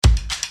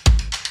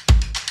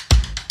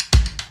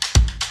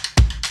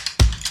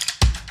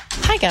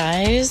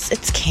guys,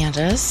 it's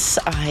Candace.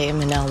 I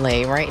am in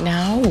LA right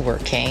now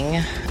working.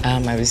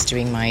 I was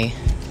doing my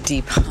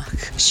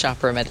Deepak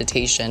Chopra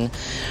meditation,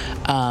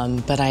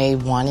 but I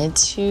wanted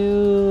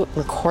to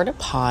record a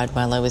pod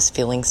while I was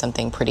feeling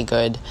something pretty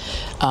good,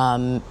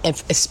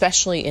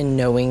 especially in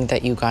knowing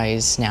that you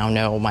guys now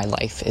know my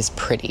life is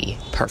pretty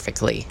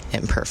perfectly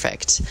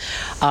imperfect.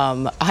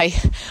 I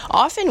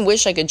often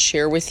wish I could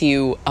share with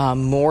you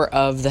more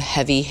of the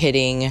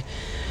heavy-hitting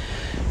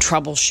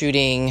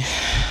troubleshooting,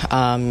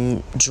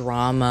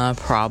 drama,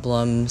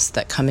 problems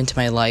that come into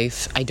my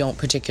life. I don't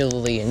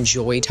particularly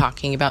enjoy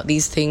talking about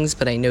these things,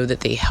 but I know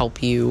that they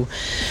help you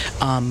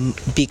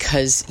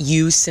because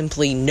you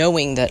simply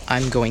knowing that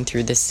I'm going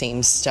through the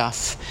same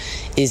stuff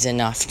is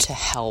enough to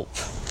help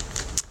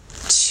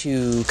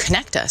to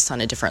connect us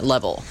on a different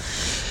level.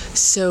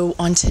 So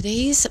on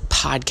today's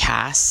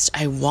podcast,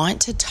 I want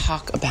to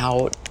talk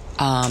about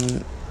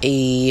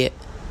a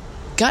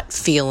gut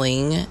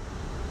feeling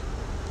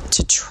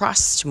to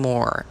trust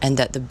more and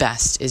that the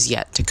best is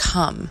yet to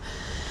come.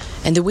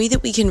 And the way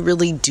that we can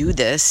really do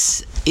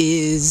this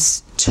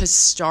is to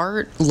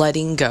start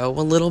letting go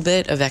a little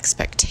bit of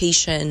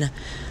expectation,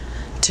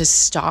 to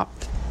stop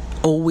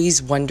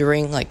always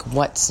wondering like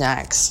what's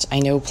next. I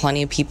know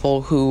plenty of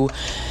people who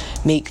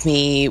make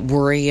me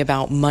worry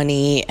about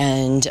money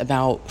and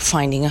about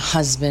finding a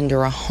husband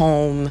or a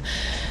home.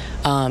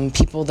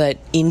 People that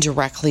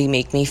indirectly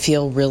make me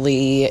feel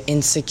really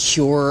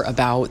insecure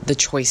about the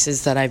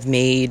choices that I've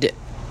made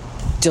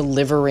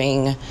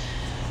delivering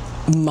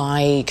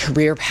my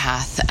career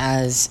path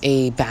as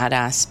a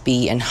badass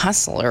bee and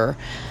hustler.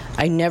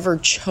 I never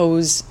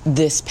chose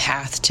this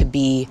path to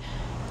be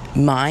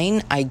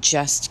mine. I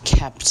just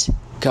kept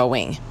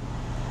going.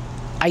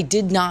 I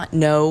did not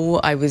know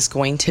I was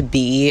going to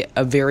be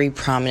a very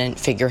prominent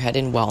figurehead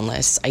in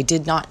wellness. I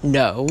did not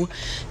know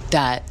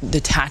that the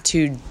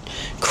tattooed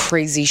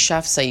crazy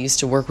chefs I used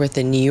to work with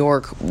in New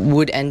York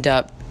would end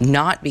up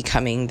not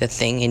becoming the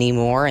thing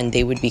anymore, and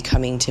they would be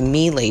coming to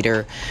me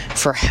later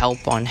for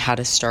help on how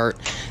to start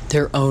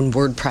their own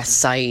WordPress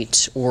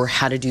site or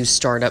how to do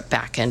startup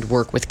back-end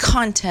work with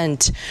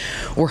content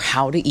or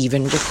how to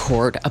even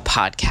record a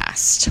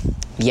podcast.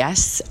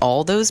 Yes,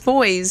 all those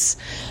boys,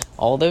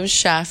 all those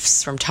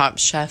chefs from Top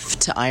Chef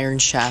to Iron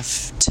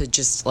Chef to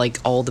just like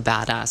all the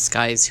badass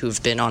guys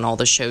who've been on all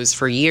the shows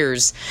for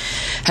years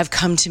have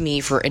come to me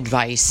for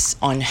advice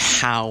on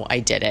how I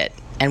did it.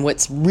 And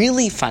what's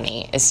really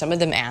funny is some of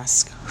them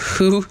ask,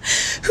 who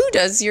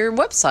does your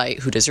website?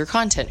 Who does your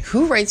content?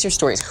 Who writes your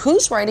stories?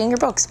 Who's writing your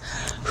books?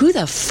 Who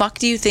the fuck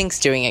do you think's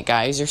doing it,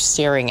 guys? You're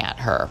staring at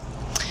her.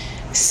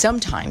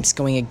 Sometimes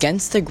going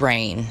against the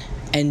grain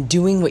and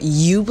doing what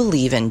you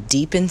believe in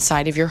deep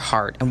inside of your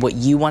heart and what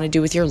you want to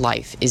do with your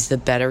life is the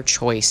better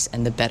choice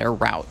and the better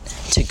route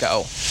to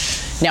go.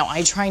 Now,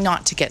 I try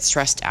not to get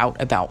stressed out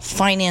about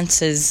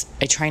finances.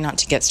 I try not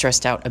to get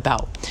stressed out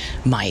about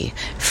my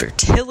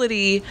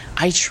fertility.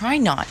 I try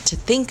not to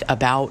think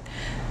about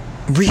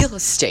real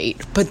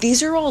estate. But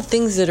these are all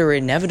things that are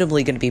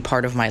inevitably going to be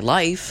part of my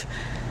life.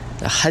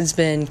 A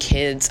husband,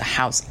 kids, a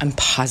house. I'm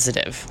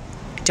positive.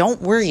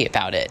 Don't worry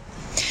about it.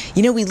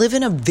 You know, we live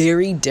in a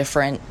very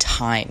different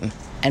time.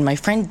 And my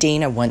friend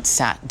Dana once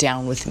sat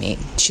down with me.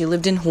 She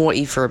lived in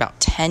Hawaii for about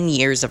 10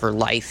 years of her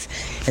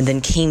life and then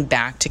came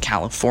back to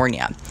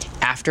California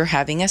after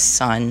having a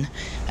son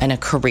and a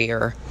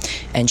career,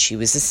 and she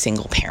was a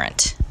single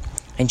parent.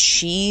 And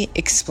she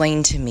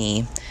explained to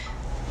me,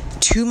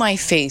 to my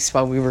face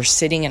while we were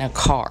sitting in a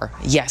car,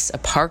 yes, a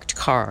parked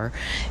car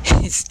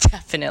is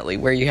definitely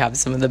where you have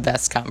some of the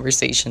best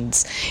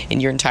conversations in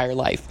your entire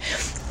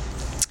life.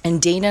 And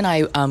Dana and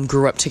I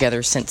grew up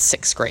together since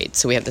 6th grade,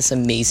 so we have this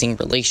amazing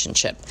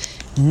relationship.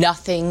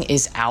 Nothing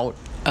is out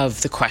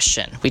of the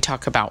question. We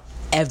talk about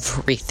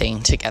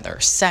everything together.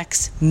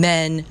 Sex,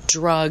 men,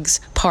 drugs,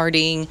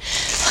 partying,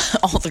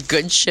 all the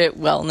good shit,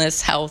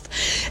 wellness, health.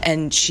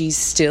 And she's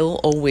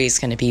still always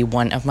going to be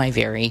one of my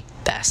very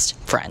best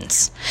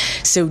friends.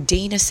 So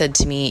Dana said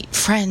to me,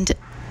 friend,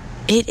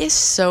 it is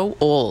so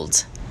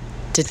old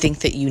to think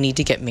that you need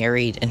to get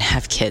married and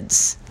have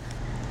kids.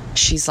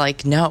 She's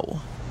like,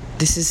 no.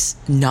 This is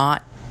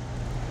not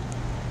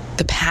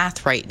the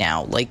path right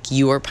now. Like,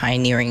 you are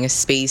pioneering a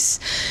space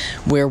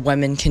where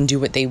women can do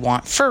what they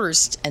want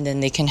first, and then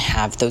they can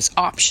have those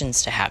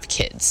options to have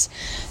kids.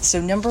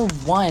 So number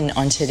one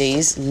on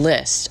today's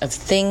list of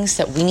things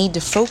that we need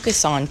to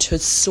focus on to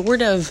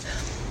sort of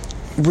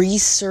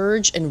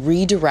resurge and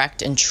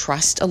redirect and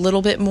trust a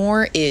little bit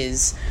more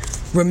is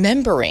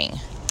remembering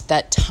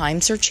that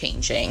times are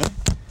changing.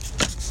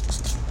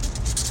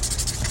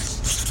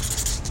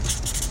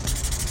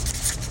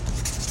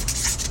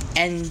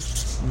 And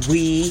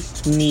we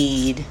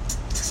need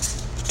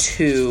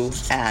to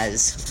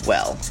as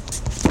well.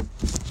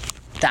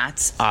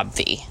 That's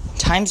obvi.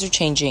 Times are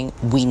changing.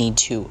 We need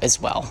to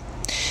as well.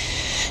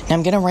 Now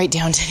I'm going to write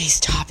down today's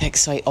topic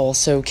so I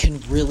also can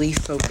really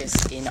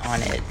focus in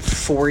on it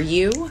for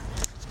you.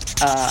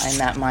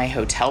 I'm at my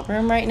hotel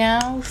room right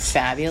now.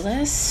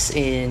 Fabulous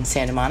in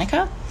Santa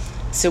Monica.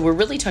 So we're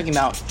really talking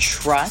about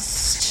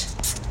trust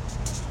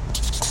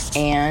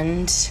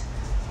And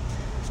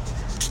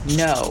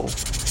know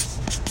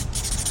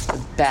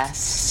the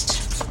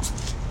best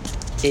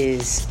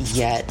is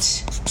yet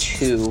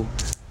to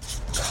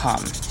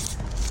come.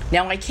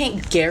 Now, I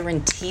can't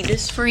guarantee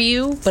this for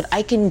you, but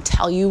I can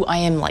tell you I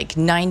am like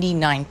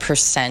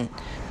 99%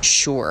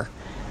 sure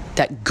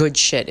that good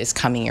shit is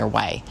coming your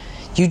way.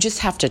 You just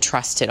have to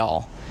trust it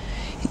all.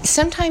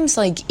 Sometimes,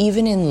 like,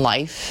 even in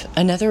life,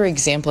 another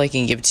example I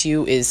can give to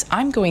you is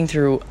I'm going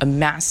through a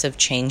massive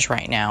change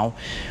right now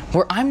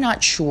where I'm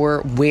not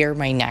sure where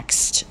my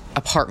next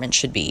apartment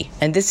should be.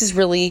 And this is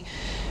really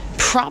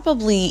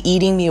probably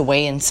eating me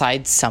away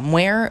inside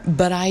somewhere,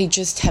 but I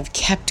just have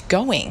kept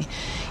going.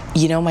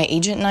 You know, my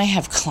agent and I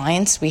have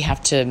clients we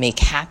have to make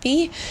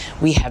happy.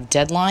 We have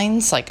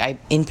deadlines. Like, I,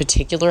 in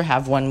particular,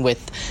 have one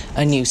with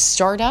a new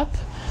startup,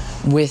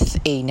 with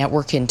a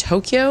network in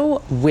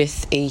Tokyo,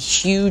 with a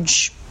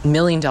huge $1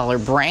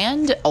 million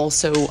brand.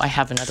 Also, I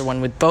have another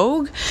one with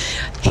Vogue.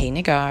 Hey,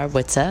 Nagar,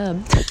 what's up?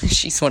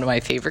 She's one of my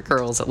favorite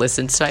girls that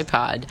listens to my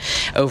pod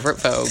over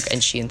at Vogue,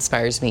 and she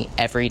inspires me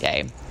every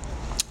day.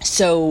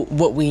 So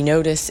what we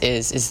notice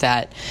is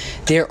that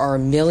there are a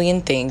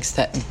million things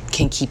that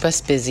can keep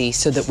us busy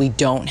so that we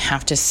don't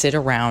have to sit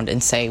around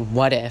and say,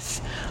 what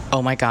if?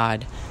 Oh my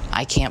God,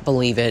 I can't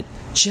believe it.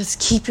 Just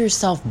keep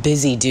yourself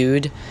busy,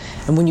 dude.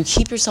 And when you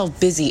keep yourself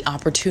busy,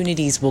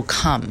 opportunities will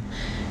come.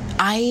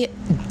 I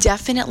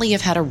definitely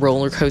have had a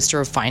roller coaster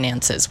of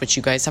finances, which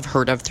you guys have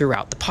heard of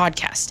throughout the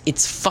podcast.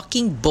 It's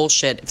fucking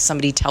bullshit if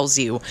somebody tells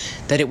you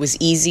that it was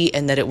easy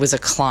and that it was a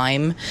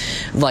climb,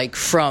 like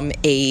from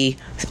A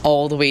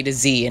all the way to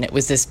Z, and it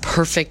was this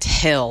perfect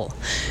hill,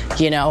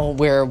 you know,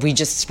 where we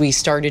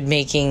started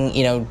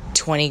making,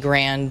 20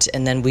 grand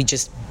and then we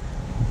just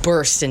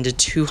burst into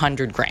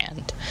 200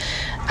 grand.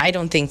 I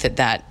don't think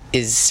that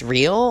is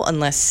real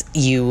unless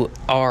you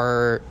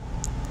are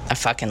a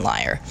fucking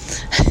liar.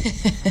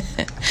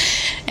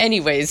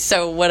 Anyways,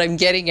 so what I'm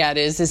getting at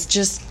is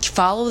just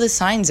follow the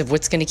signs of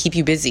what's going to keep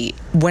you busy.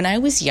 When I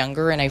was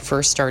younger and I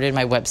first started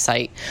my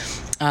website,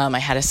 I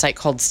had a site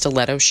called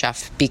Stiletto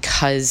Chef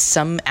because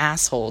some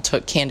asshole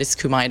took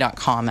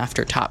CandiceKumai.com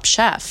after Top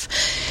Chef.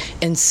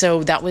 And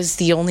so that was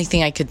the only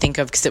thing I could think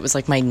of because it was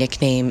like my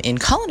nickname in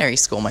culinary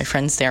school. My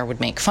friends there would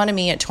make fun of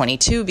me at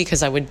 22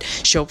 because I would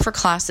show up for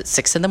class at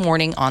 6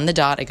 a.m. on the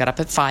dot. I got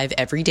up at 5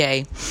 every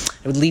day.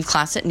 I would leave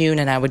class at noon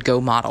and I would go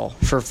model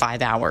for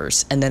 5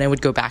 hours. And then I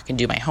would go back and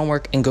do my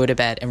homework and go to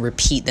bed and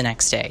repeat the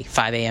next day.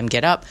 5 a.m.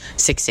 get up,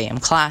 6 a.m.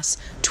 class,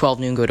 12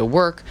 noon go to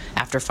work.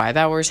 After 5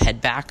 hours,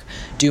 head back,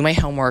 do my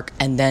homework,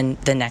 and then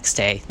the next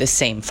day, the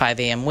same 5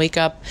 a.m. wake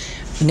up.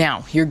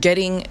 Now, you're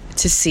getting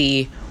to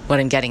see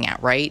what I'm getting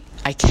at, right?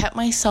 I kept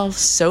myself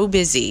so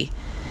busy,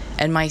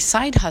 and my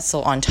side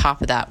hustle on top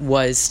of that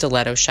was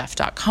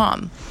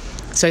StilettoChef.com.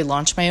 So I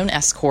launched my own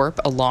S Corp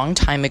a long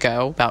time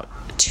ago, about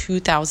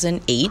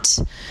 2008.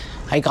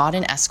 I got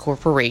an S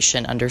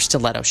Corporation under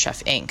Stiletto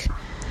Chef Inc.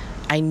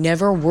 I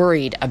never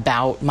worried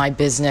about my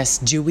business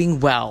doing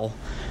well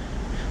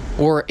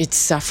or it's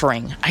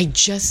suffering. I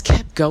just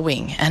kept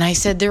going. And I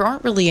said, there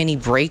aren't really any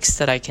breaks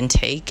that I can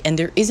take. And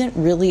there isn't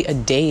really a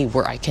day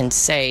where I can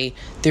say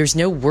there's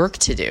no work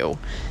to do.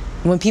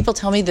 When people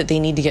tell me that they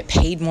need to get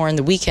paid more on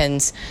the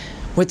weekends,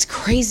 what's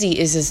crazy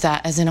is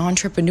that as an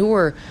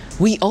entrepreneur,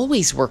 we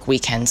always work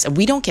weekends and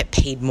we don't get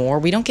paid more.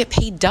 We don't get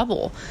paid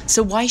double.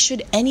 So why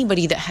should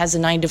anybody that has a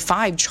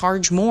 9-to-5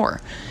 charge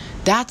more?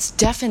 That's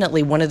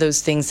definitely one of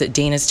those things that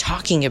Dana's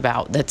talking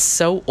about that's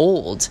so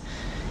old.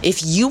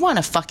 If you want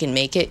to fucking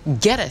make it,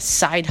 get a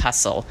side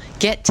hustle.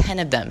 Get 10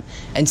 of them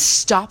and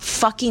stop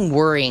fucking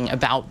worrying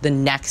about the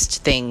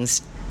next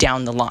things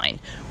down the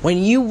line. When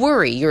you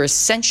worry, you're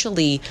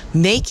essentially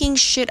making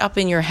shit up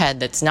in your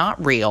head that's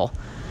not real.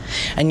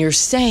 And you're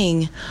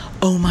saying,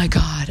 oh my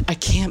God, I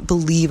can't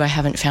believe I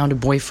haven't found a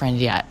boyfriend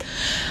yet.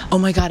 Oh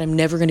my God, I'm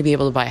never going to be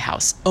able to buy a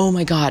house. Oh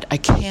my God, I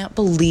can't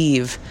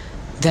believe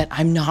that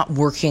I'm not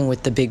working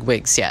with the big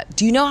wigs yet.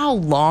 Do you know how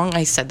long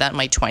I said that in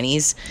my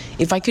 20s?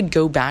 If I could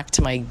go back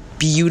to my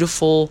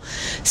beautiful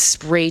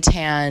spray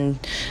tan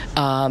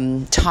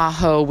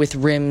Tahoe with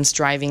rims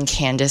driving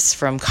Candace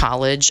from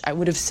college, I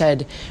would have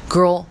said,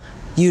 girl,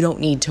 you don't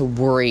need to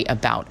worry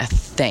about a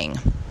thing.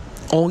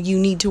 All you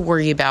need to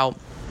worry about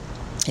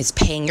is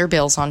paying your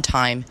bills on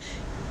time,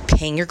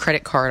 paying your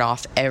credit card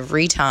off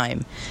every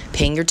time,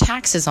 paying your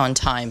taxes on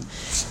time,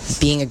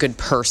 being a good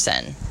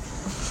person.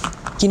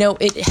 You know,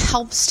 it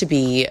helps to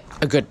be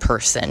a good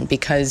person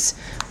because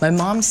my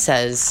mom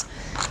says,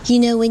 you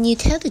know, when you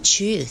tell the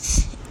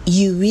truth,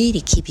 you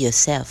really keep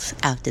yourself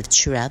out of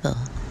trouble.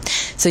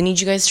 So I need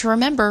you guys to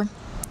remember,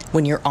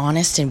 when you're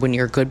honest and when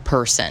you're a good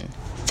person,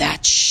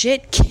 that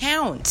shit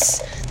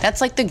counts.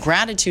 That's like the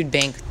gratitude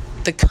bank,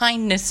 the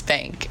kindness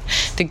bank,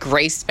 the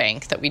grace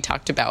bank that we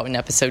talked about in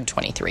episode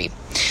 23.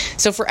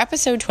 So for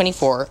episode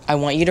 24, I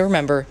want you to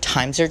remember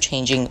times are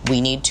changing.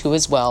 We need to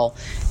as well.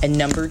 And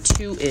number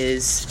 2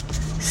 is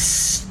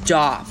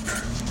stop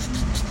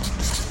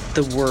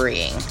the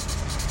worrying.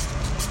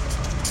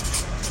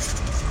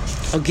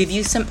 I'll give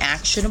you some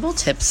actionable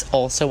tips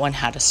also on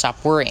how to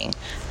stop worrying.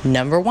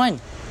 Number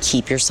 1,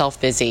 keep yourself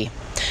busy.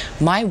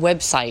 My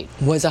website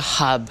was a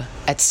hub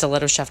at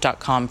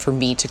stilettochef.com for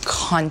me to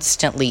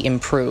constantly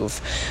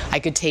improve. I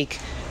could take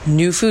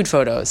new food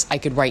photos. I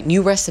could write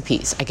new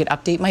recipes. I could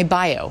update my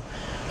bio.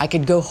 I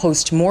could go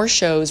host more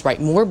shows, write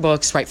more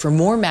books, write for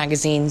more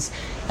magazines.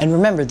 And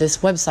remember, this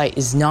website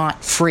is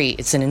not free.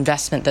 It's an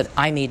investment that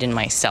I made in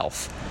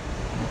myself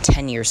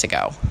 10 years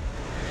ago.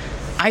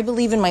 I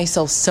believe in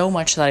myself so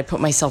much that I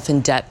put myself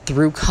in debt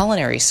through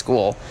culinary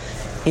school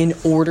in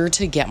order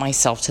to get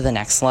myself to the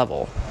next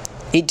level.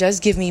 It does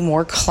give me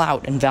more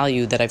clout and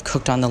value that I've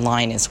cooked on the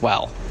line as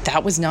well.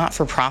 That was not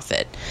for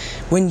profit.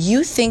 When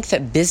you think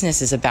that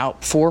business is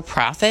about for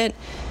profit,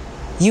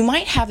 you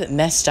might have it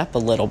messed up a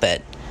little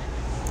bit.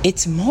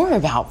 It's more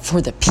about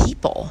for the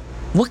people.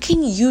 What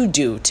can you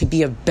do to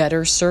be a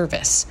better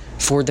service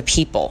for the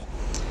people?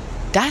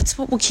 That's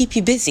what will keep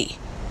you busy.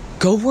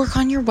 Go work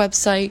on your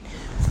website.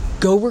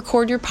 Go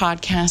record your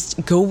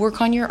podcast. Go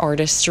work on your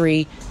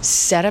artistry.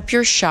 Set up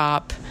your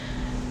shop.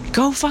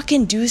 Go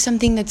fucking do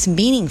something that's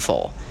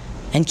meaningful.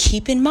 And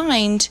keep in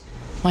mind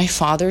my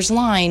father's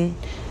line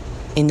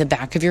in the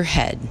back of your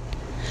head.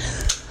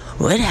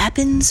 What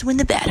happens when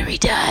the battery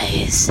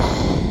dies?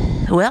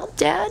 Well,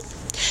 Dad,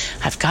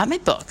 I've got my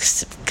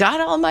books, I've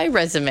got all my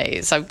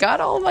resumes, I've got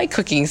all my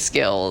cooking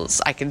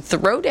skills. I can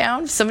throw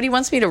down. If somebody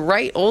wants me to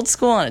write old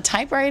school on a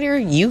typewriter,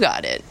 you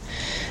got it.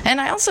 And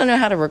I also know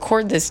how to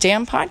record this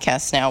damn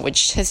podcast now,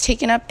 which has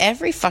taken up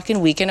every fucking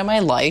weekend of my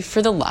life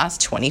for the last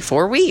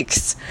 24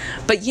 weeks.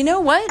 But you know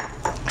what?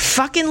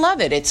 Fucking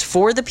love it. It's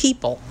for the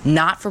people,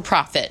 not for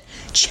profit.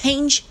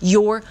 Change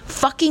your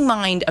fucking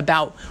mind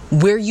about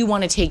where you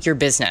want to take your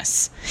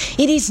business.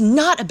 It is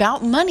not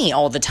about money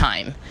all the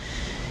time.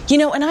 You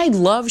know, and I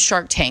love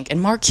Shark Tank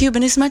and Mark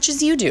Cuban as much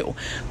as you do.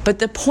 But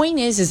the point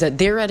is that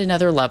they're at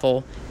another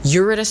level.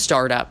 You're at a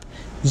startup.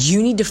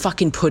 You need to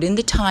fucking put in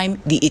the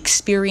time, the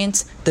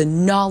experience, the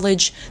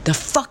knowledge, the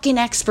fucking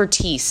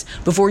expertise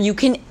before you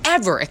can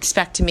ever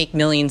expect to make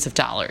millions of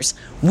dollars.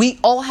 We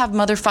all have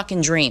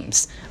motherfucking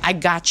dreams. I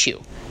got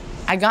you.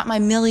 I got my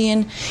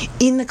million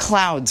in the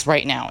clouds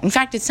right now. In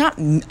fact, it's not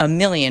a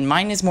million.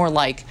 Mine is more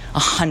like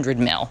 100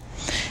 mil.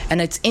 And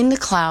it's in the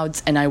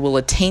clouds, and I will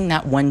attain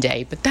that one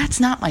day. But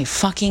that's not my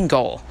fucking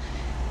goal.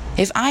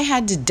 If I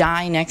had to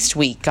die next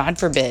week, God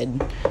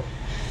forbid,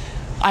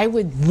 I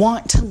would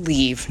want to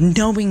leave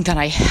knowing that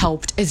I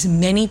helped as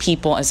many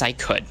people as I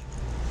could.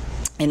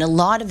 And a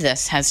lot of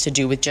this has to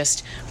do with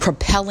just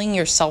propelling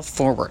yourself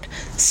forward.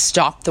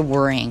 Stop the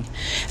worrying.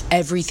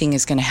 Everything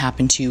is going to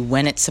happen to you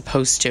when it's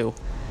supposed to.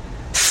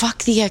 Fuck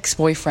the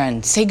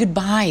ex-boyfriend. Say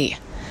goodbye.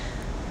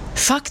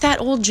 Fuck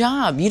that old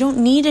job. You don't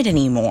need it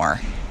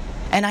anymore.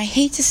 And I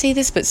hate to say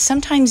this, but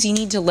sometimes you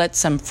need to let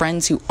some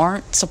friends who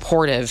aren't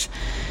supportive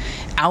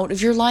out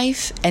of your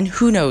life. And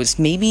who knows,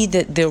 maybe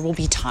that there will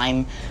be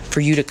time for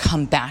you to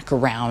come back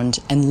around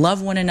and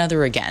love one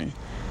another again.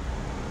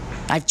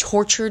 I've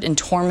tortured and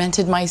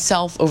tormented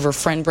myself over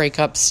friend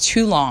breakups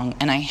too long,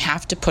 and I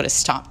have to put a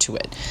stop to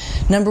it.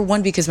 Number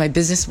one, because my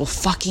business will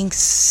fucking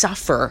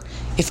suffer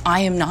if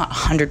I am not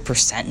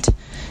 100%.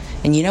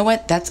 And you know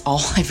what? That's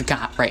all I've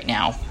got right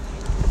now.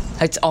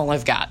 That's all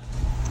I've got.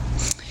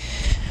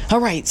 All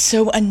right,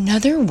 so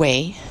another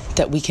way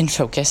that we can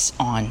focus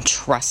on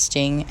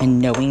trusting and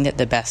knowing that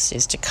the best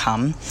is to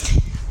come,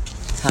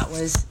 that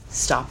was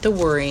stop the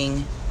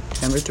worrying.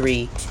 Number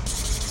 3,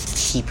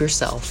 keep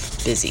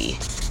yourself busy.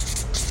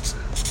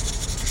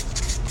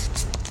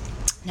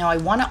 Now, I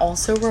want to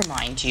also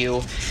remind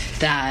you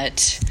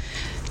that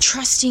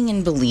trusting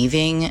and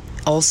believing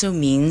also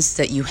means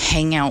that you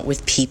hang out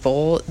with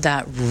people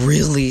that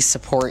really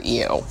support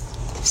you.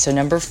 So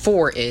number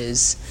 4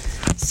 is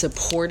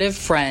supportive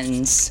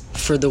friends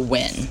for the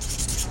win.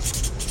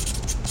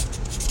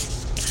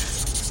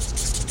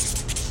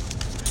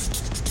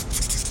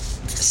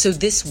 So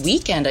this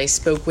weekend, I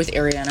spoke with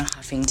Arianna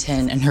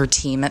Huffington and her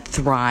team at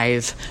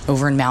Thrive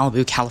over in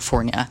Malibu,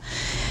 California.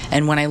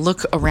 And when I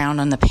look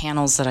around on the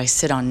panels that I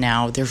sit on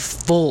now, they're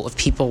full of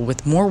people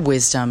with more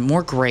wisdom,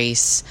 more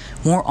grace,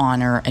 more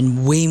honor,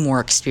 and way more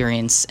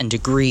experience and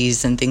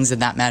degrees and things of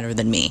that matter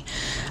than me.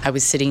 I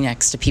was sitting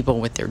next to people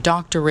with their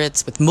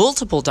doctorates, with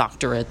multiple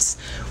doctorates,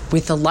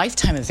 with a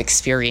lifetime of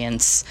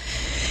experience.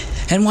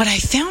 And what I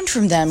found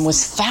from them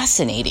was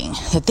fascinating,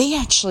 that they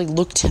actually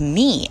look to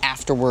me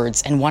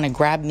afterwards and want to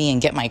grab me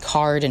and get my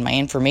card and my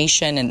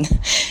information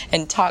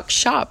and talk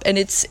shop. And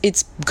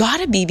it's got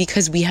to be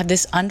because we have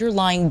this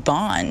underlying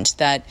bond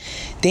that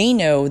they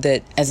know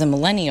that as a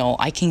millennial,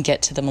 I can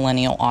get to the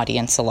millennial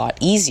audience a lot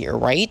easier,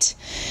 right?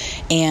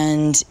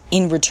 And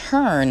in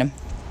return,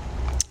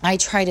 I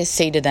try to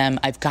say to them,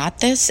 I've got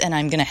this and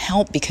I'm going to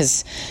help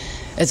because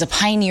as a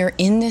pioneer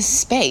in this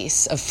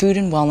space of food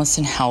and wellness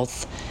and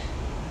health,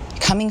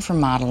 coming from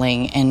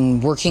modeling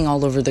and working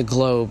all over the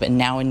globe and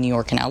now in New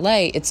York and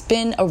LA, it's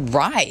been a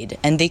ride.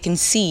 And they can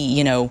see,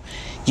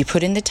 you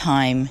put in the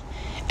time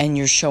and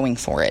you're showing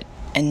for it.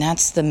 And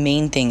that's the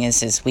main thing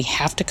is we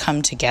have to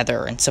come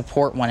together and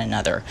support one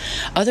another.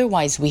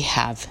 Otherwise, we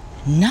have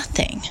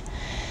nothing.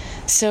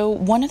 So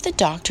one of the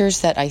doctors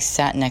that I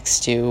sat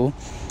next to,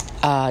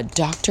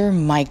 Dr.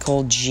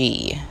 Michael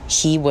G.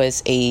 He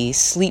was a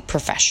sleep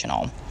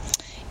professional.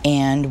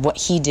 And what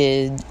he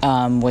did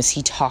was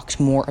he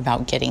talked more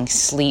about getting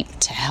sleep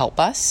to help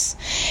us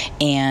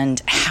and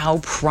how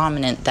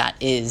prominent that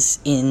is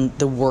in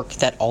the work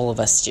that all of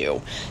us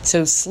do.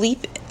 So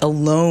sleep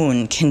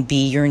alone can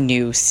be your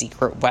new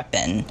secret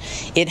weapon.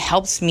 It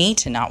helps me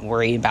to not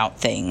worry about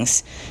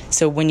things.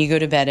 So when you go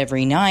to bed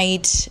every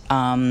night,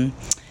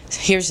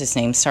 here's his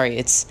name. Sorry,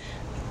 it's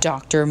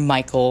Dr.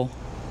 Michael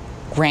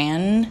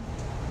Grandner,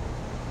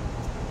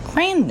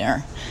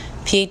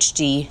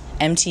 PhD,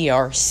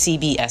 MTR,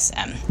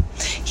 CBSM.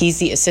 He's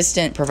the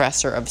assistant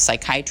professor of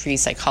psychiatry,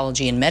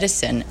 psychology, and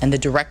medicine, and the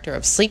director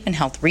of sleep and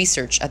health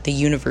research at the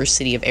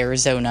University of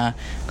Arizona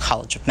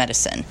College of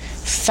Medicine.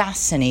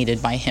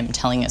 Fascinated by him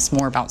telling us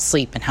more about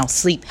sleep and how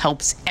sleep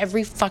helps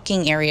every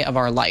fucking area of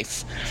our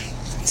life.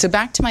 So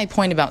back to my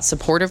point about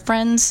supportive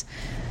friends.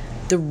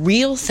 The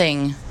real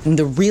thing,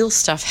 the real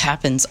stuff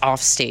happens off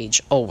stage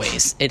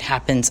always. It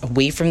happens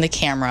away from the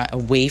camera,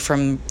 away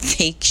from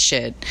fake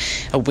shit,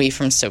 away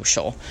from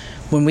social.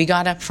 When we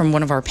got up from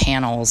one of our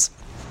panels,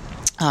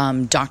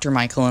 Dr.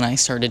 Michael and I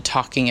started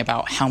talking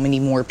about how many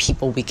more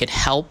people we could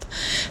help,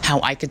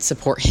 how I could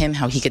support him,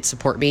 how he could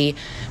support me.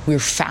 We were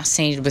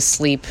fascinated with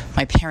sleep.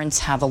 My parents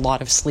have a lot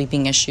of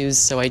sleeping issues,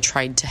 so I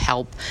tried to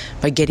help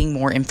by getting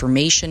more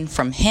information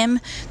from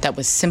him that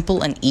was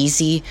simple and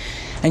easy.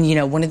 And, you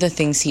know, one of the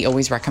things he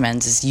always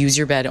recommends is use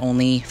your bed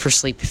only for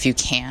sleep if you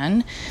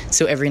can.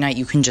 So every night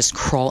you can just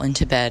crawl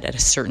into bed at a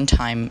certain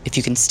time, if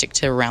you can stick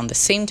to around the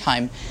same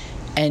time,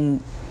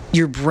 and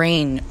your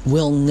brain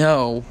will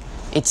know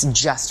it's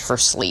just for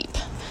sleep.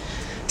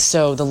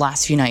 So the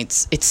last few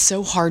nights, it's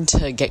so hard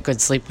to get good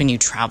sleep when you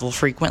travel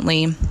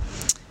frequently.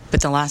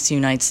 But the last few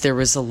nights, there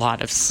was a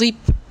lot of sleep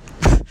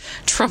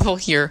trouble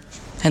here.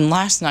 And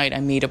last night, I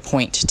made a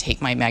point to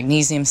take my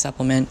magnesium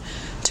supplement,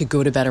 to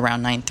go to bed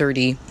around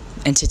 9:30,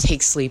 and to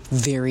take sleep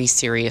very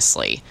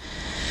seriously.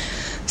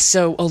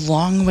 So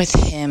along with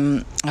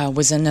him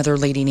was another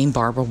lady named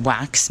Barbara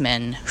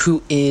Waxman,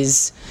 who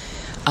is,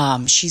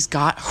 she's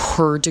got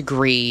her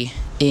degree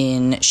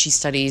she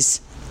studies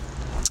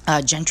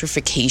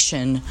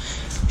gentrification.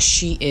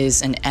 She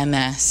is an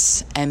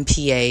MS,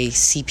 MPA,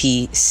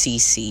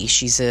 CPCC.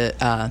 She's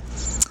a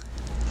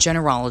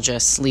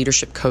generologist,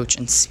 leadership coach,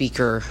 and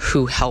speaker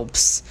who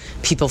helps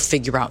people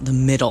figure out the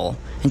middle.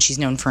 And she's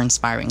known for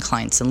inspiring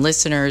clients and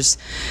listeners,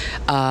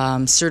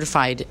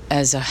 certified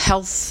as a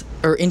health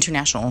or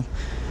international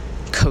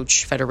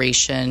coach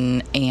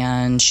federation,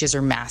 and she has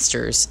her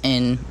master's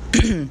in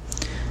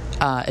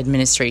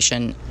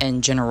administration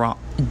and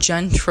gerontology.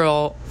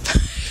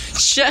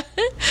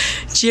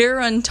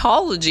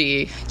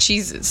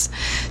 Jesus.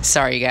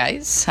 Sorry,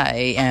 guys.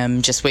 I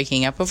am just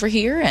waking up over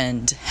here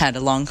and had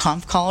a long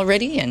conf call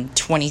already and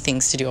 20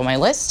 things to do on my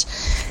list.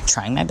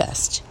 Trying my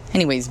best.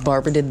 Anyways,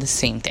 Barbara did the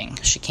same thing.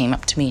 She came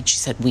up to me and she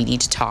said, we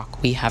need to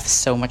talk. We have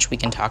so much we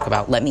can talk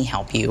about. Let me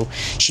help you.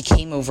 She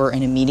came over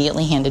and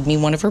immediately handed me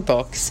one of her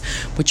books,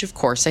 which of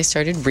course I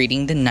started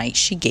reading the night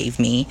she gave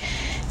me.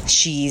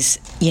 She's,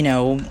 you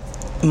know,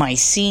 my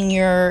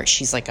senior.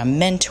 She's like a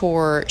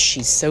mentor.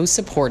 She's so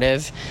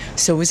supportive.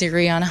 So is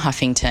Ariana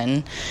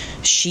Huffington.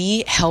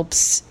 She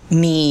helps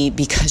me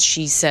because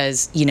she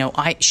says, you know,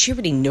 she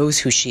already knows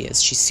who she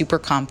is. She's super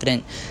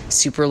confident,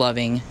 super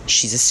loving.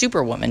 She's a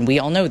superwoman. We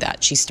all know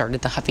that. She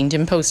started the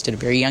Huffington Post at a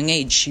very young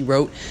age. She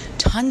wrote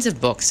tons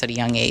of books at a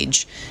young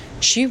age.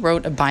 She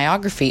wrote a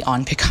biography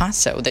on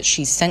Picasso that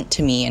she sent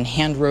to me and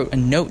hand wrote a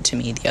note to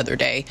me the other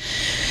day.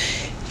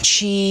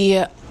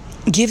 She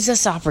gives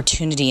us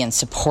opportunity and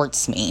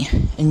supports me.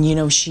 And, you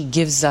know, she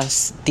gives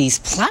us these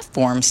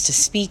platforms to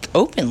speak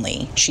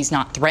openly. She's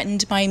not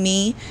threatened by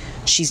me.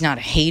 She's not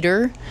a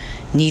hater.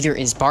 Neither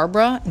is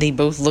Barbara. They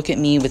both look at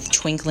me with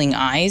twinkling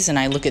eyes, and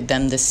I look at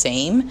them the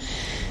same.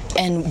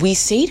 And we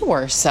say to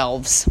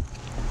ourselves,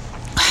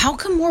 how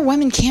come more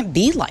women can't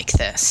be like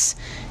this?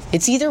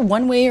 It's either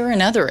one way or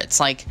another. It's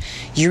like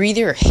you're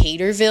either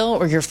Haterville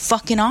or you're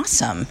fucking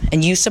awesome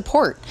and you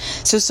support.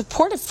 So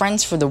supportive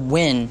friends for the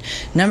win.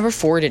 Number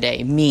 4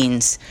 today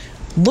means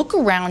look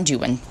around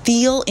you and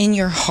feel in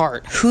your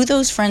heart who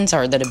those friends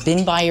are that have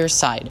been by your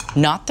side.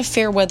 Not the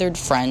fair-weathered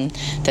friend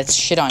that's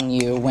shit on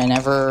you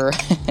whenever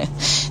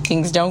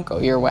things don't go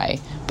your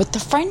way, but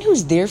the friend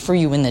who's there for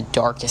you in the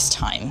darkest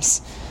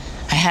times.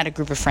 I had a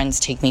group of friends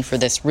take me for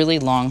this really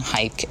long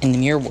hike in the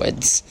Muir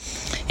Woods,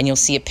 and you'll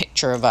see a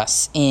picture of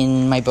us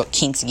in my book,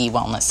 Kintsugi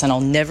Wellness, and I'll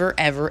never,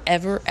 ever,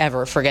 ever,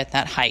 ever forget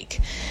that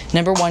hike.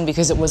 Number 1,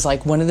 because it was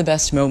like one of the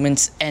best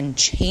moments and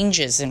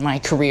changes in my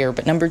career,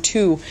 but number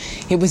 2,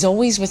 it was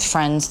always with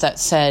friends that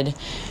said,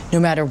 no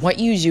matter what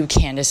you do,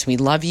 Candace, we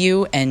love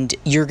you, and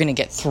you're going to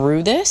get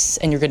through this,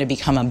 and you're going to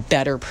become a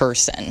better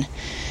person.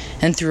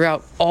 And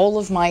throughout all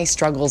of my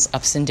struggles,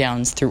 ups and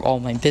downs, through all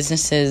my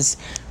businesses,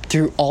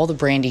 through all the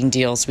branding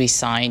deals we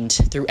signed,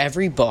 through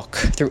every book,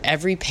 through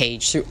every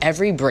page, through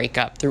every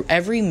breakup, through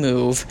every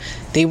move,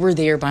 they were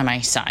there by my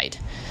side.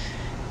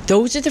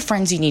 Those are the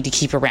friends you need to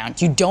keep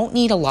around. You don't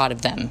need a lot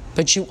of them,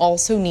 but you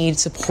also need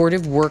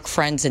supportive work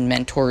friends and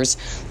mentors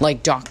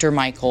like Dr.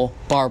 Michael,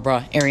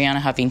 Barbara,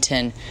 Ariana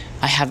Huffington.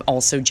 I have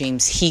also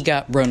James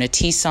Higa, Rona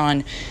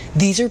Tison.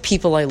 These are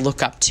people I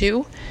look up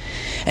to.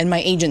 And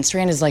my agent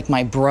Strand is like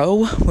my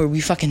bro, where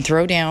we fucking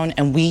throw down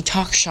and we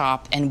talk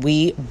shop and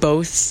we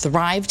both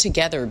thrive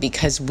together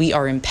because we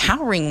are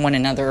empowering one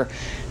another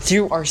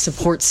through our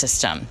support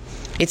system.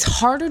 It's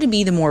harder to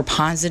be the more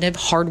positive,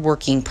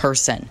 hardworking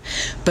person,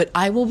 but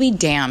I will be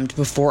damned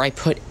before I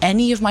put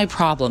any of my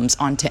problems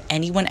onto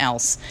anyone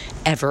else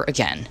ever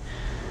again.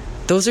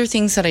 Those are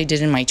things that I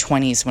did in my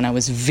 20s when I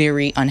was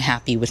very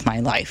unhappy with my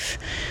life.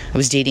 I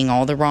was dating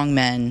all the wrong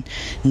men,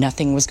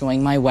 nothing was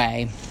going my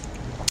way,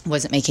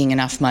 wasn't making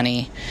enough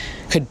money,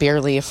 could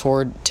barely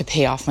afford to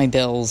pay off my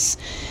bills,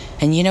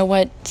 and you know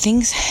what?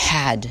 Things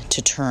had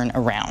to turn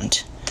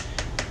around.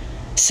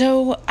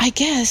 So I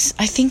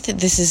think that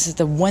this is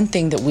the one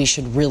thing that we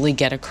should really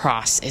get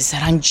across is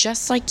that I'm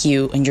just like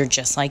you and you're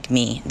just like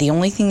me. The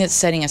only thing that's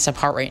setting us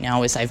apart right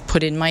now is I've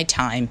put in my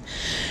time.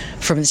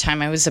 From the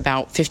time I was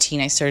about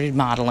 15, I started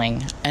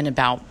modeling, and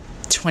about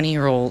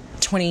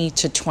 20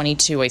 to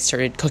 22, I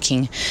started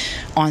cooking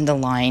on the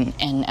line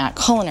and at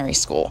culinary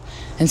school.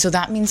 And so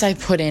that means I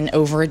put in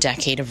over a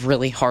decade of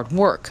really hard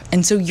work.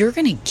 And so you're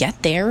going to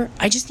get there.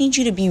 I just need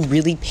you to be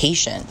really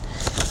patient.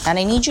 And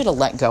I need you to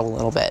let go a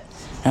little bit.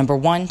 Number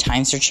one,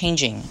 times are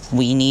changing.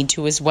 We need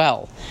to as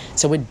well.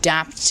 So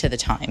adapt to the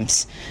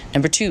times.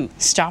 Number two,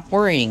 stop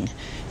worrying.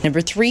 Number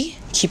three,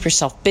 keep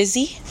yourself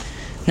busy.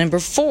 Number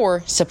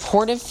four,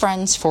 supportive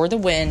friends for the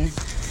win.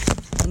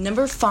 And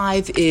number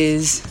five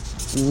is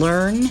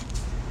learn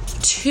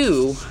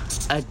to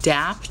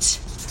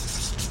adapt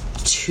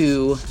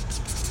to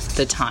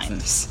the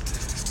times.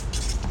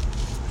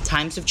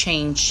 Times have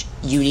changed.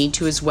 You need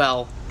to as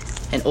well.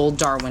 An old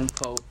Darwin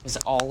quote was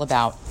all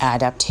about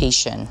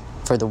adaptation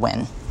for the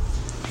win.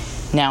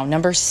 Now,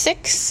 number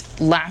 6,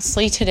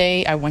 lastly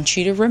today, I want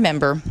you to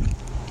remember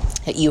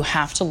that you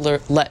have to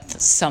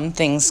let some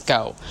things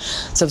go.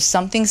 So if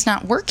something's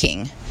not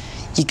working,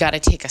 you got to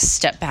take a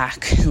step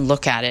back and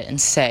look at it and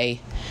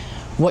say,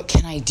 what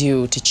can I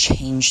do to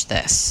change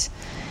this?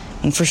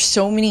 And for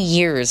so many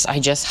years, I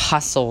just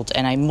hustled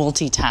and I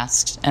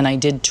multitasked and I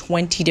did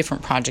 20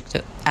 different projects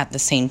at the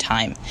same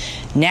time.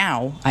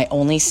 Now, I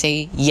only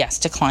say yes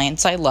to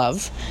clients I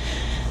love.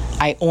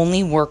 I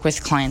only work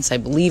with clients I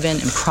believe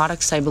in and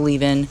products I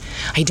believe in.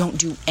 I don't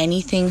do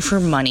anything for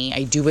money.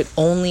 I do it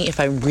only if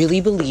I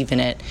really believe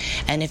in it.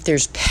 And if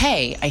there's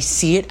pay, I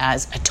see it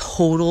as a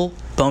total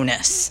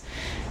bonus.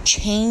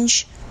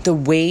 Change the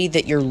way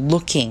that you're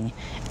looking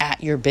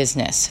at your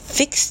business.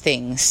 Fix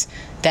things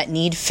that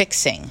need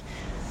fixing.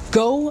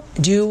 Go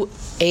do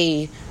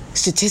a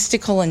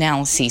statistical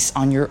analysis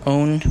on your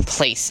own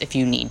place if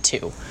you need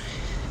to.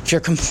 If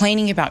you're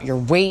complaining about your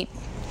weight,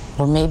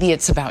 or maybe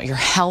it's about your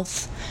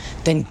health,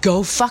 then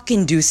go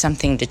fucking do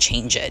something to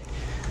change it.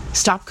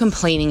 Stop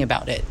complaining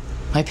about it.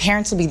 My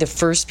parents will be the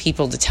first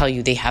people to tell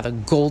you they have a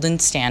golden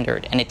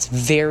standard, and it's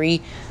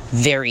very,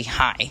 very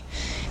high.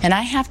 And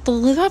I have to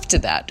live up to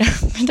that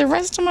for the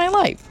rest of my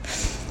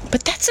life.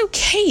 But that's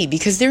okay,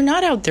 because they're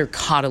not out there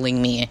coddling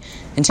me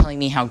and telling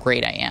me how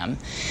great I am.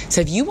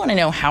 So if you want to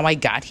know how I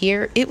got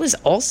here, it was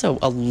also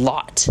a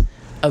lot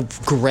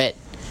of grit,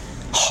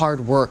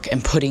 hard work,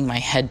 and putting my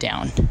head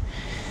down.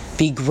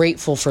 Be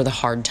grateful for the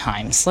hard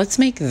times. Let's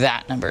make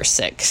that number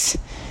 6.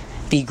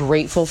 Be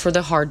grateful for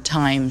the hard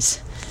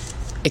times,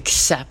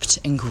 accept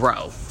and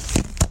grow.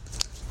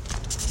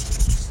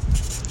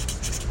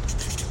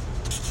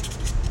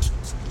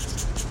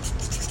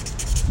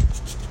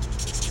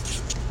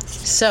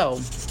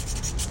 So,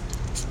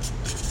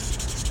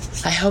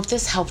 I hope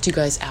this helped you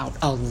guys out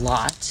a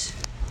lot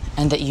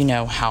and that you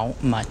know how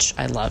much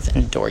I love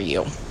and adore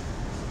you.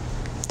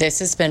 This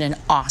has been an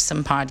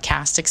awesome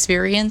podcast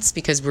experience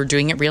because we're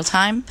doing it real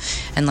time.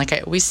 And like I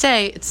always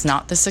say, it's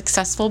not the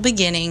successful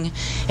beginning.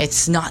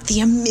 It's not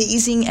the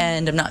amazing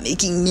end. I'm not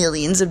making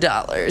millions of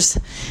dollars.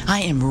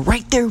 I am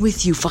right there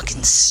with you,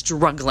 fucking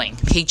struggling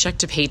paycheck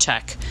to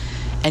paycheck.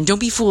 And don't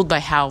be fooled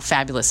by how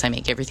fabulous I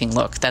make everything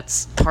look.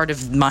 That's part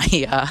of my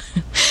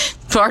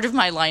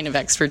line of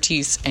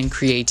expertise and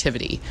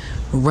creativity.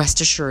 Rest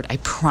assured, I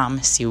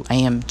promise you, I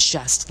am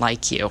just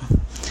like you.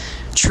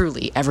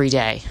 Truly, every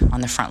day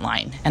on the front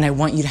line. And I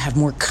want you to have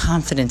more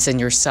confidence in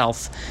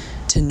yourself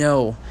to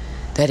know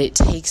that it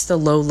takes the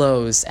low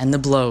lows and the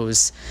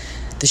blows,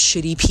 the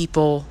shitty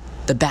people,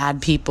 the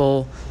bad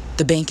people,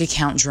 the bank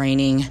account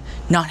draining,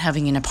 not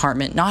having an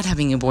apartment, not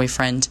having a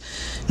boyfriend,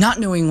 not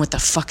knowing what the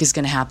fuck is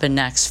going to happen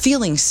next,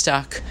 feeling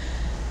stuck,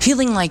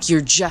 feeling like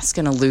you're just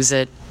going to lose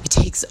it. It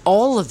takes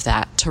all of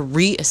that to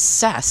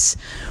reassess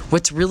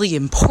what's really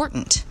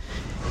important.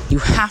 You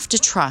have to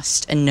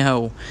trust and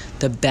know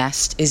the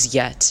best is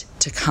yet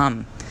to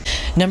come.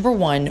 Number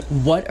 1,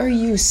 what are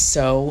you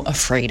so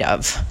afraid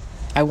of?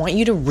 I want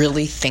you to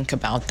really think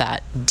about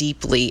that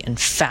deeply and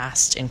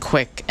fast and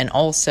quick, and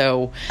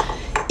also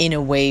in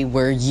a way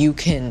where you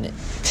can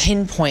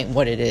pinpoint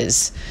what it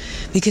is.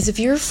 Because if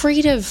you're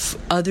afraid of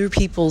other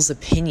people's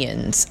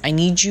opinions, I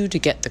need you to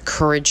get the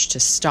courage to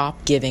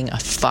stop giving a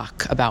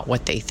fuck about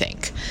what they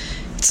think.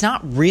 It's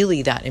not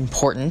really that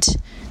important.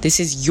 This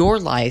is your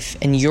life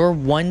and your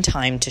one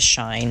time to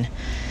shine.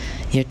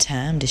 Your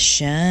time to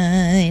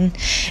shine.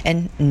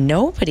 And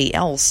nobody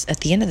else,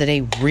 at the end of the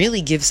day,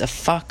 really gives a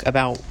fuck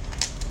about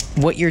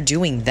what you're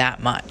doing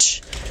that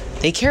much.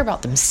 They care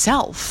about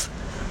themselves.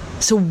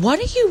 So what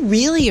are you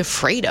really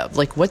afraid of?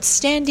 Like, what's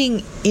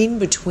standing in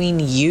between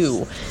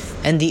you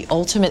and the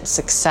ultimate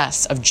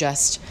success of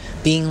just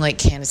being like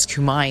Candace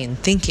Kumai and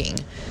thinking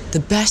the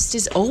best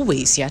is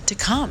always yet to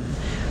come?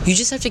 You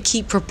just have to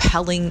keep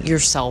propelling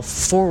yourself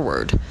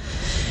forward.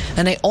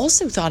 And I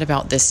also thought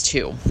about this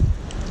too.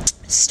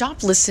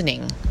 Stop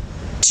listening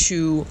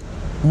to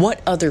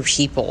what other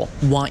people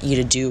want you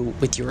to do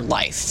with your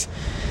life.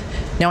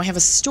 Now, I have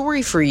a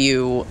story for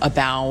you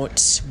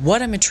about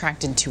what I'm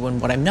attracted to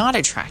and what I'm not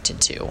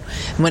attracted to.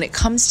 And when it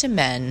comes to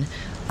men,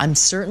 I'm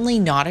certainly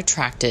not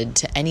attracted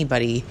to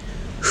anybody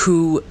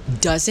who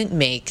doesn't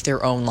make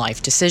their own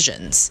life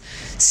decisions.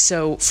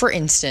 So, for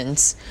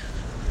instance,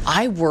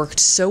 I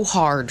worked so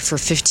hard for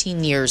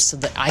 15 years so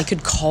that I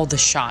could call the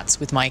shots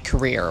with my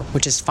career,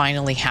 which is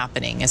finally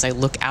happening as I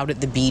look out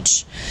at the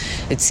beach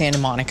at Santa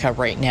Monica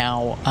right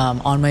now,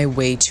 on my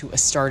way to a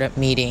startup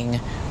meeting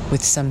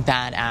with some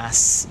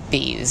badass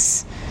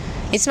bees.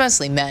 It's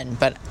mostly men,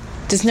 but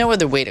there's no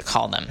other way to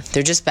call them.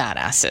 They're just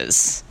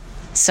badasses.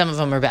 Some of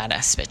them are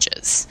badass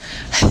bitches.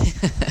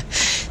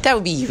 That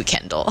would be you,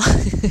 Kendall.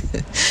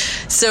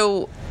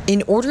 So,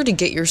 in order to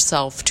get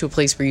yourself to a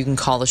place where you can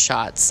call the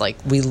shots, like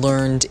we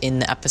learned in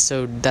the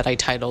episode that I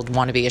titled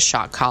 "Want to Be a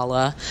Shot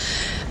Caller,"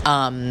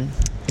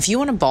 if you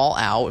want to ball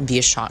out and be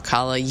a shot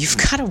caller, you've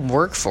got to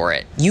work for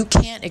it. You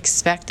can't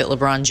expect that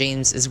LeBron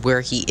James is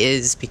where he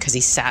is because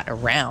he sat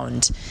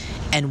around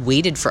and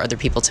waited for other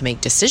people to make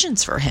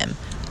decisions for him.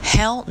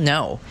 Hell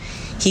no.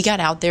 He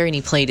got out there and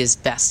he played his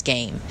best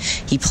game.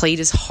 He played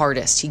his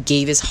hardest. He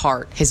gave his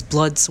heart, his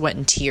blood, sweat,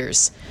 and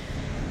tears.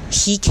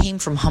 He came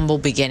from humble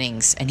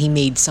beginnings and he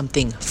made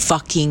something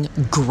fucking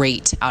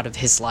great out of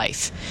his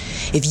life.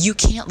 If you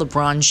can't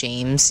LeBron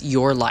James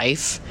your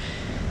life,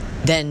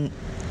 then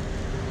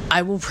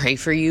I will pray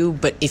for you.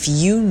 But if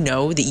you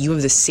know that you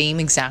have the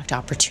same exact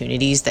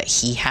opportunities that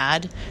he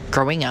had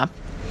growing up,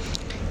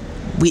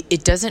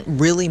 it doesn't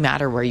really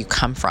matter where you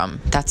come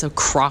from. That's a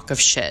crock of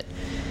shit.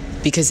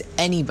 Because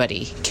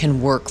anybody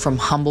can work from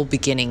humble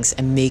beginnings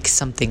and make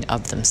something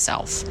of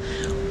themselves.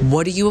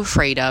 What are you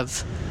afraid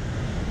of?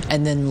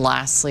 And then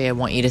lastly, I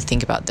want you to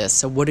think about this.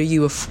 So what are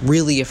you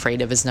really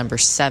afraid of is number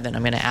 7.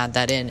 I'm going to add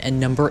that in. And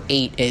number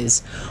 8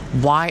 is,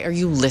 why are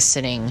you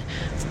listening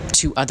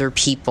to other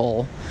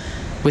people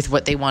with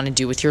what they want to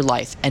do with your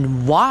life?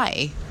 And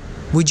why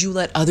would you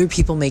let other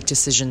people make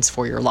decisions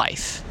for your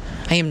life?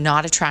 I am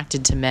not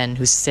attracted to men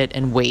who sit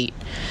and wait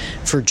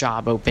for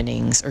job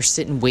openings or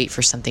sit and wait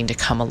for something to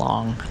come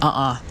along.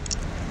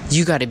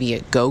 You got to be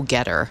a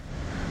go-getter.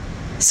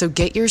 So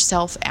get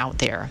yourself out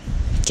there.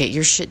 Get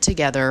your shit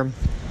together.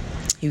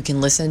 You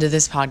can listen to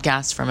this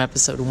podcast from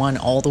episode 1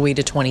 all the way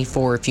to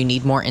 24. If you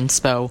need more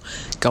inspo,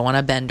 go on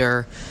a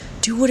bender.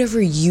 Do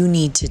whatever you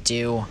need to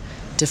do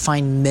to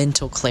find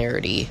mental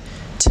clarity,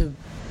 to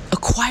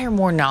acquire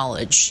more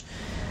knowledge.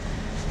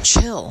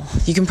 Chill.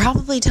 You can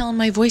probably tell in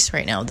my voice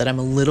right now that I'm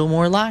a little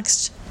more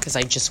relaxed because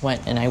I just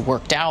went and I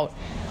worked out.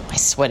 I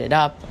sweated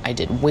up. I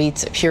did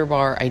weights at Pure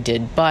Barre. I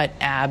did butt,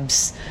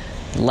 abs,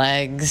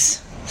 legs,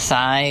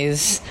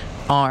 thighs,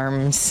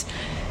 arms.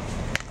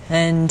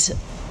 And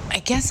I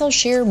guess I'll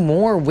share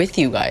more with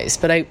you guys.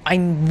 But I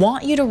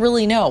want you to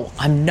really know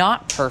I'm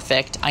not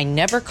perfect. I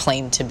never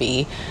claim to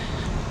be.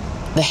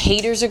 The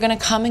haters are going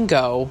to come and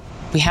go.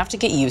 We have to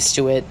get used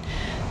to it.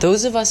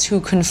 Those of us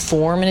who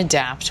conform and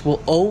adapt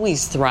will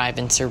always thrive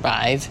and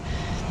survive.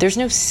 There's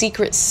no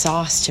secret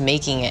sauce to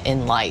making it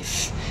in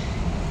life.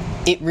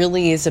 It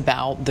really is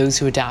about those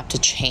who adapt to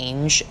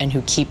change and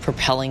who keep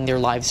propelling their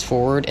lives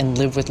forward and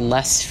live with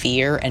less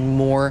fear and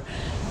more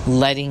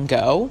letting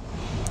go.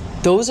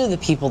 Those are the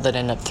people that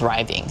end up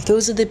thriving.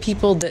 Those are the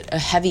people that a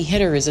heavy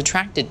hitter is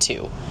attracted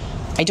to.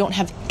 I don't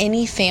have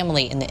any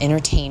family in the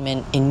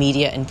entertainment, in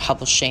media, and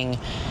publishing,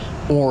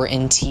 or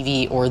in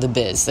TV or the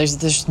biz.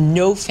 There's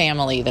no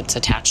family that's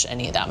attached to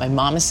any of that. My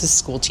mom is a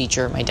school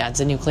teacher. My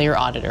dad's a nuclear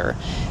auditor.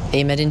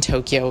 They met in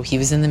Tokyo. He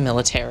was in the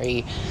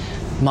military.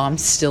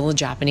 Mom's still a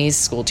Japanese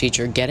school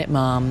teacher. Get it,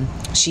 Mom?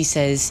 She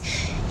says,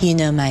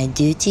 my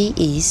duty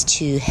is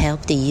to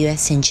help the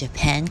U.S. and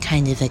Japan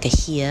kind of like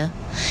heal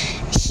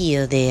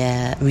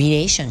their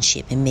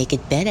relationship and make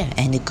it better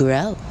and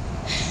grow.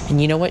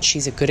 And you know what?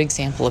 She's a good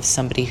example of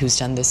somebody who's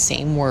done the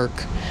same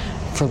work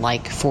for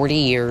like 40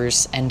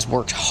 years and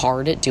worked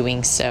hard at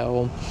doing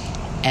so.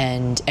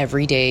 And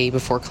every day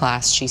before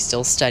class, she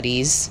still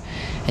studies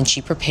and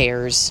she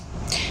prepares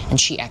and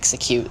she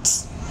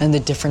executes. And the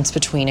difference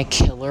between a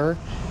killer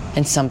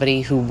and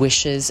somebody who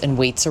wishes and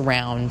waits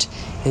around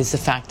is the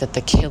fact that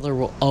the killer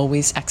will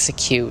always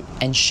execute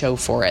and show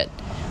for it.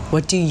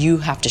 What do you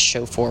have to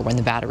show for when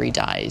the battery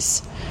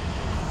dies?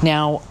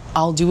 Now,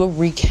 I'll do a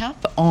recap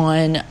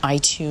on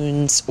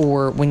iTunes,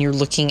 or when you're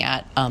looking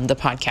at the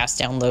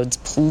podcast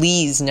downloads.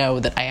 Please know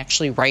that I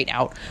actually write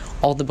out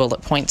all the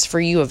bullet points for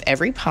you of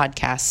every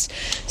podcast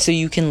so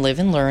you can live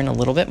and learn a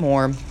little bit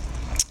more.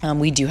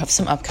 We do have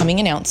some upcoming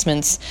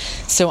announcements.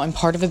 So I'm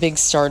part of a big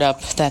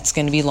startup that's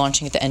going to be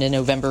launching at the end of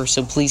November.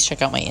 So please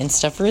check out my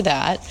Insta for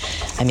that.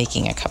 I'm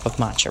making a cup of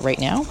matcha right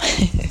now.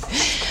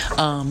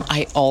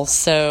 I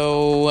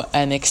also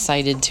am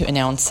excited to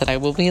announce that I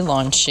will be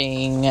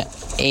launching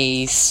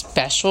a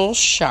special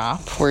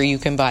shop where you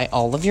can buy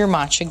all of your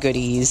matcha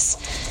goodies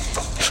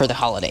for the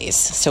holidays.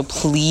 So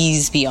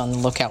please be on the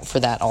lookout for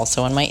that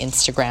also on my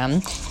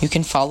Instagram. You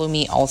can follow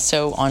me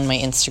also on my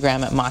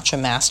Instagram at Matcha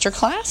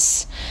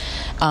Masterclass.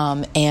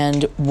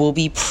 And we'll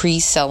be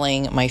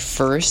pre-selling my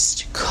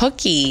first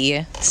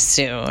cookie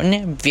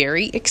soon.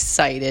 Very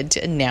excited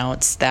to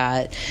announce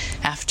that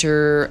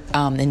after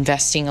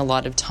investing a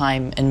lot of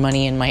time and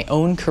money in my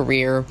own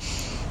career,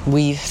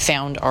 we've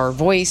found our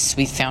voice,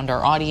 we've found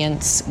our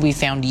audience, we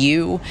found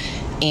you.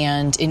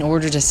 And in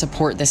order to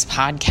support this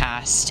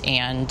podcast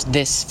and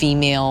this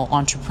female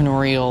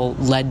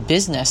entrepreneurial-led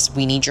business,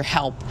 we need your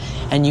help.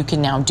 And you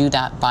can now do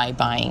that by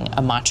buying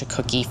a matcha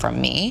cookie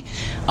from me.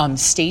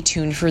 Stay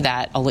tuned for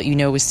that. I'll let you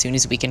know as soon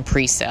as we can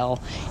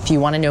pre-sell. If you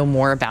want to know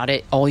more about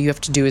it, all you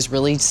have to do is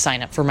really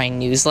sign up for my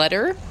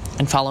newsletter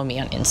and follow me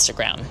on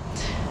Instagram.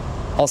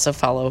 Also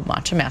follow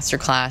Matcha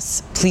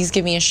Masterclass. Please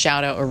give me a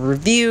shout out or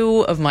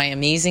review of my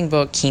amazing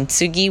book,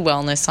 Kintsugi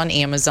Wellness, on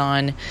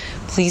Amazon.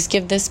 Please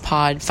give this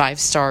pod 5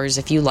 stars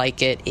if you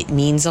like it. It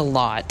means a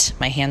lot.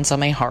 My hand's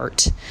on my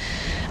heart.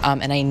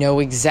 And I know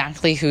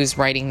exactly who's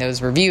writing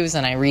those reviews,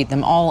 and I read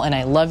them all, and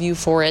I love you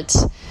for it.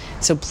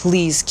 So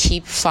please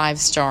keep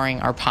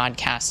 5-starring our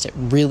podcast. It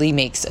really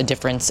makes a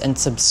difference. And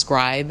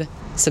subscribe.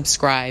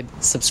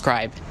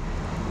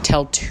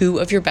 Tell 2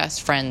 of your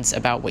best friends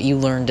about what you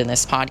learned in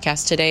this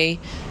podcast today.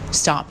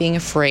 Stop being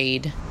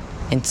afraid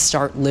and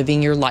start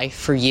living your life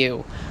for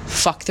you.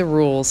 Fuck the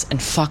rules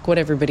and fuck what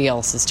everybody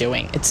else is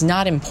doing. It's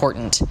not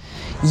important.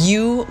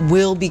 You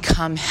will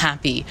become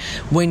happy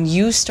when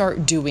you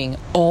start doing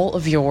all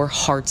of your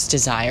heart's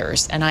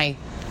desires. And I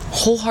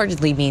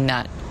wholeheartedly mean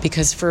that,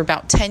 because for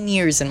about 10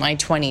 years in my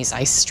 20s,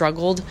 I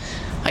struggled,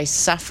 I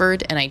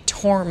suffered, and I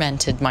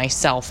tormented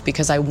myself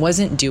because I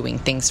wasn't doing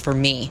things for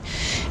me.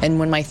 And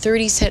when my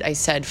 30s hit, I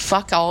said,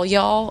 fuck all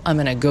y'all, I'm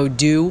gonna go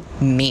do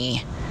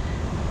me.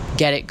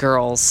 Get it,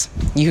 girls.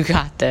 You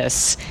got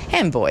this.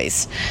 And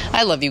boys.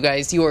 I love you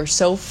guys. You are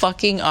so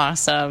fucking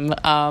awesome.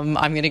 I'm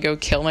going to go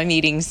kill my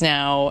meetings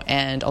now,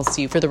 and I'll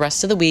see you for the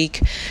rest of the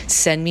week.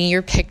 Send me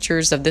your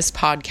pictures of this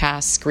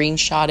podcast,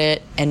 screenshot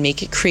it, and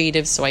make it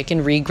creative so I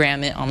can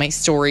regram it on my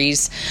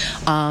stories.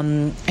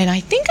 And I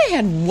think I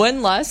had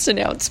one last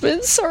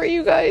announcement. Sorry,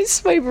 you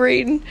guys. My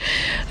brain.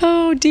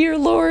 Oh, dear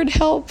Lord,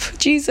 help.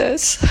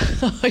 Jesus.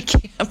 I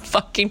can't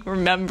fucking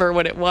remember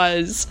what it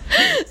was.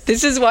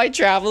 This is why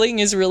traveling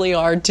is really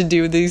hard to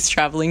do these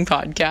traveling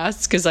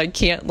podcasts, because I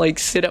can't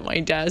sit at my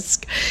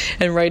desk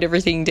and write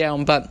everything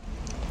down. But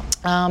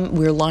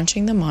we're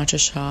launching the matcha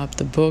shop,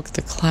 the book,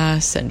 the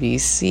class,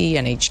 NBC,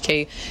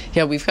 NHK.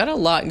 Yeah, we've got a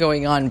lot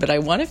going on, but I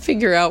want to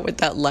figure out what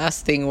that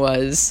last thing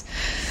was.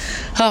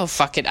 Oh,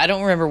 fuck it. I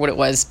don't remember what it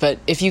was, but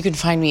if you can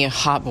find me a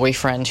hot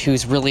boyfriend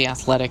who's really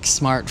athletic,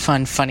 smart,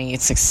 fun, funny,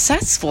 and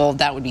successful,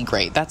 that would be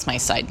great. That's my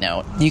side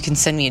note. You can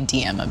send me a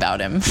DM about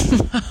him.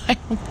 I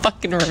don't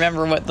fucking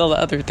remember what the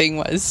other thing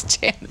was.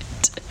 Damn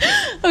it.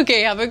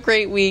 Okay, have a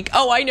great week.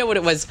 Oh, I know what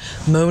it was.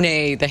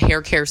 Monet, the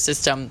hair care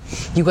system.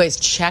 You guys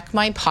check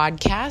my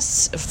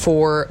podcasts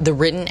for the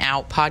written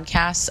out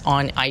podcasts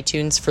on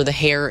iTunes for the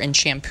hair and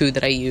shampoo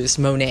that I use.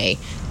 Monet,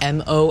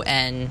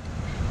 MONAT.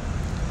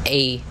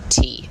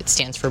 It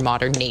stands for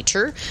Modern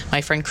Nature.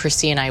 My friend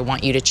Chrissy and I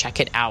want you to check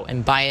it out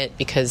and buy it,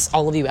 because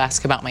all of you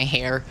ask about my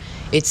hair.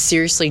 It's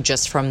seriously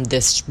just from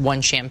this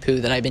one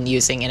shampoo that I've been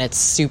using, and it's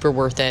super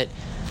worth it.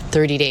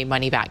 30-day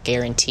money-back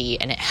guarantee,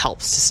 and it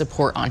helps to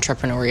support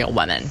entrepreneurial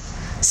women.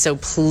 So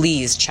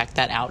please check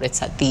that out.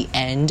 It's at the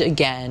end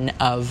again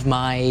of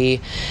my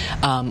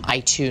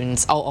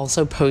iTunes. I'll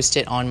also post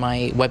it on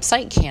my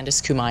website,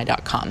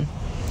 CandiceKumai.com.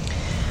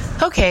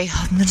 Okay,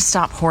 I'm going to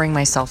stop whoring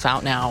myself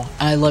out now.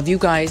 I love you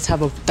guys.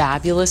 Have a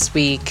fabulous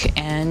week,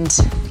 and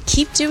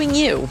keep doing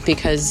you,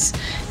 because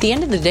at the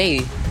end of the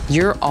day,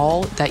 you're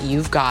all that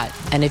you've got.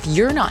 And if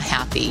you're not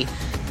happy,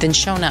 then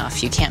sure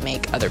enough, you can't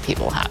make other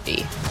people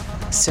happy.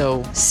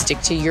 So stick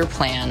to your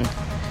plan,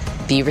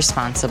 be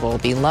responsible,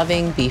 be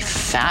loving, be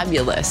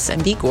fabulous,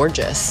 and be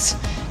gorgeous.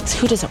 So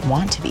who doesn't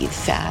want to be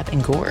fab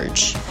and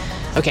gorge?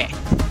 Okay,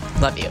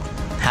 love you.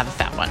 Have a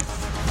fat one.